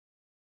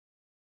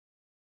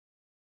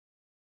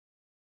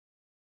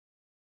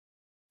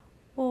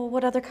Well,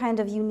 what other kind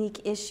of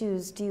unique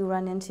issues do you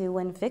run into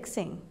when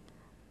fixing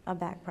a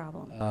back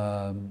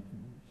problem?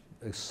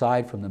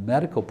 Aside from the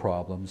medical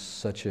problems,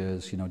 such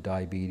as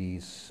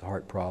diabetes,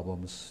 heart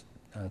problems,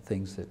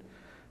 things that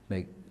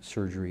make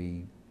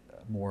surgery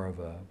more of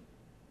a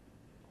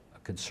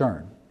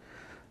concern.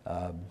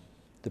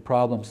 The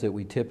problems that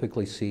we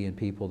typically see in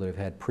people that have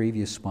had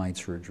previous spine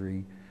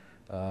surgery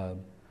are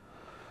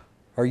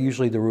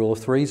usually the rule of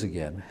threes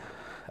again.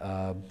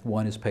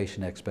 One is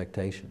patient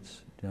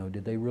expectations.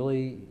 Did they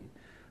really,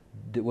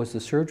 was the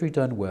surgery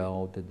done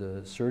well? Did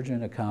the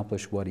surgeon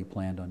accomplish what he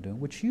planned on doing?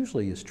 Which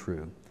usually is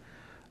true.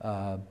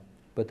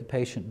 But the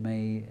patient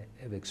may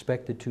have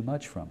expected too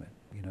much from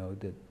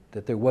it,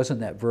 that there wasn't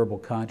that verbal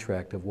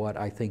contract of what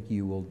I think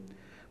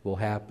will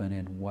happen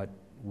and what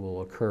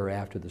will occur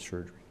after the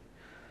surgery.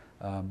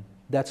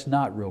 That's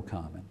not real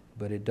common,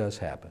 but it does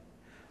happen.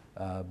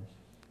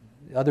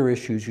 Other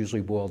issues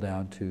usually boil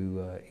down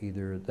to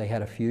either they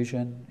had a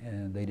fusion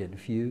and they didn't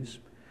fuse,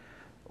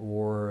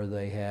 or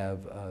they have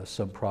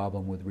some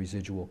problem with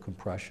residual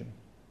compression.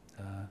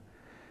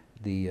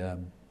 The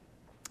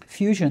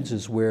fusions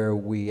is where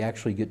we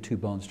actually get two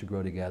bones to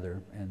grow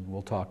together, and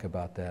we'll talk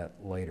about that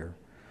later.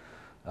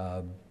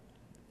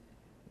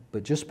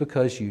 But just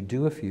because you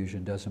do a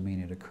fusion doesn't mean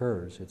it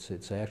occurs.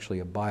 It's actually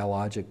a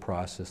biologic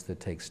process that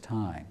takes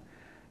time.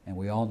 And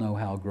we all know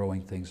how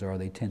growing things are.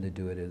 They tend to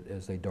do it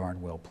as they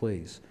darn well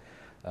please.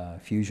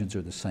 Fusions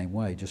are the same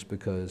way. Just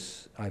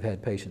because I've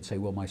had patients say,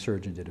 well, my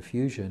surgeon did a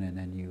fusion, and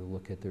then you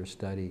look at their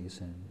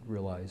studies and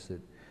realize that,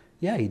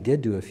 yeah, he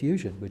did do a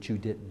fusion, but you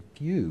didn't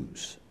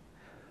fuse.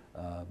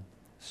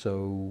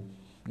 So,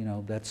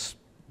 that's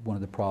one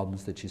of the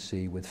problems that you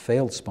see with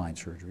failed spine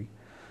surgery.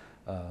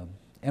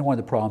 And one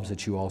of the problems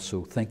that you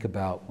also think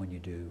about when you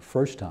do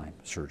first-time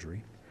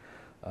surgery.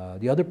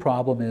 The other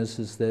problem is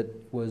did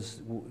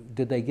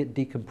they get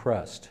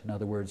decompressed? In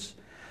other words,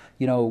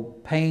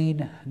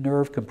 pain,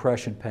 nerve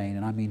compression pain,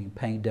 and I'm meaning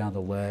pain down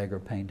the leg or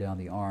pain down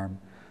the arm,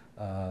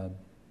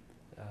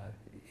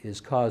 is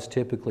caused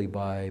typically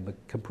by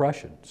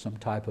compression, some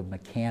type of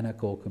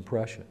mechanical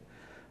compression,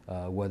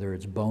 whether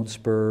it's bone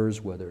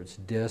spurs, whether it's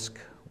disc,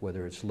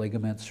 whether it's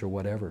ligaments or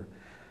whatever.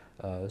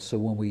 So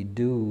when we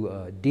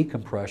do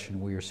decompression,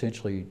 we are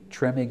essentially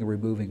trimming and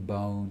removing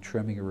bone,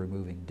 trimming and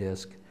removing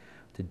disc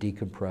to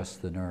decompress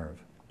the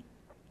nerve.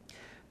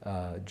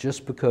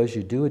 Just because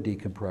you do a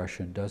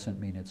decompression doesn't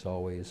mean it's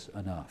always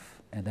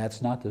enough. And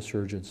that's not the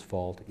surgeon's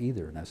fault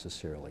either,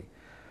 necessarily.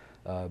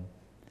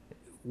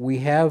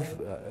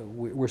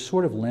 We're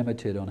sort of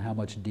limited on how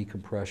much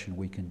decompression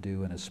we can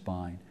do in a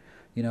spine.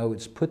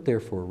 It's put there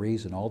for a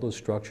reason. All those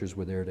structures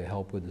were there to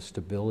help with the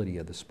stability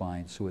of the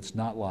spine, so it's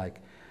not like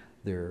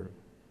they're,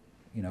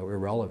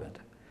 irrelevant.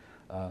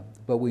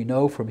 But we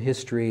know from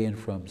history and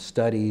from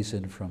studies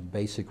and from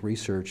basic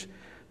research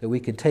that we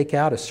can take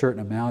out a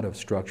certain amount of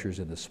structures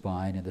in the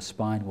spine and the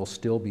spine will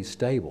still be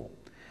stable.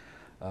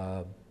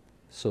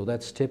 So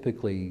that's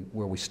typically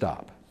where we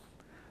stop.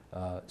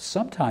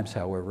 Sometimes,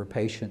 however,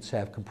 patients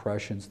have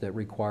compressions that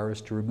require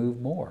us to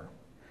remove more.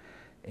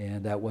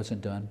 And that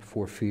wasn't done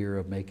for fear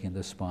of making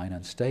the spine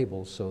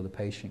unstable, so the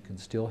patient can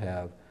still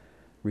have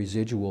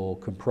residual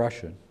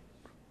compression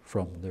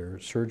from their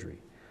surgery.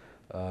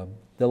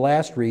 The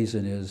last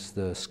reason is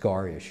the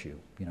scar issue.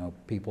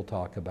 People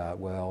talk about,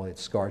 well,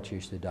 it's scar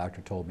tissue. The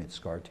doctor told me it's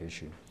scar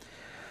tissue.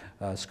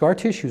 Scar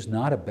tissue is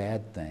not a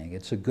bad thing.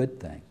 It's a good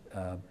thing.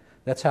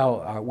 That's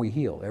how we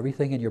heal.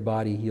 Everything in your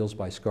body heals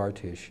by scar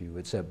tissue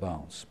except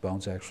bones.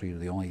 Bones actually are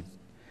the only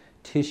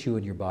tissue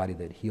in your body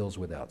that heals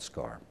without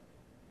scar.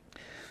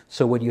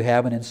 So when you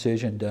have an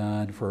incision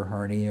done for a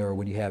hernia, or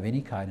when you have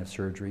any kind of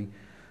surgery,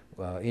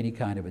 any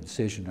kind of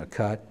incision, a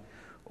cut,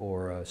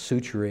 or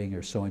suturing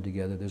or sewing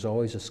together, there's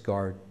always a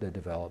scar that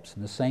develops.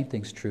 And the same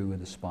thing's true in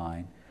the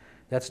spine.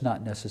 That's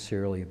not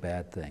necessarily a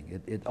bad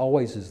thing. It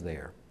always is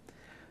there.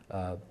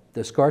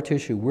 The scar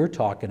tissue we're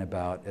talking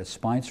about, as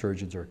spine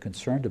surgeons are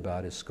concerned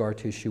about, is scar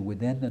tissue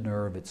within the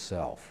nerve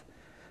itself,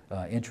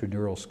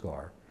 intraneural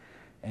scar.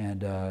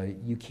 And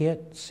you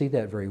can't see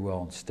that very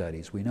well in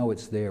studies. We know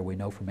it's there. We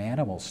know from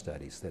animal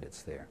studies that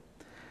it's there.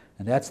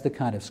 And that's the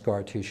kind of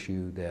scar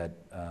tissue that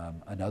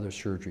another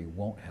surgery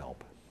won't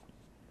help.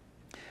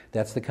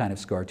 That's the kind of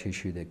scar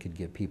tissue that can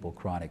give people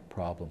chronic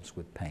problems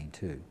with pain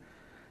too.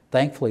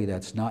 Thankfully,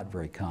 that's not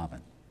very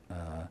common.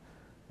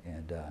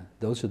 And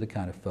those are the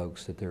kind of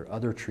folks that there are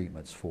other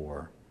treatments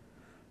for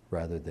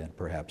rather than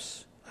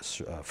perhaps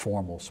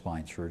formal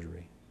spine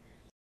surgery.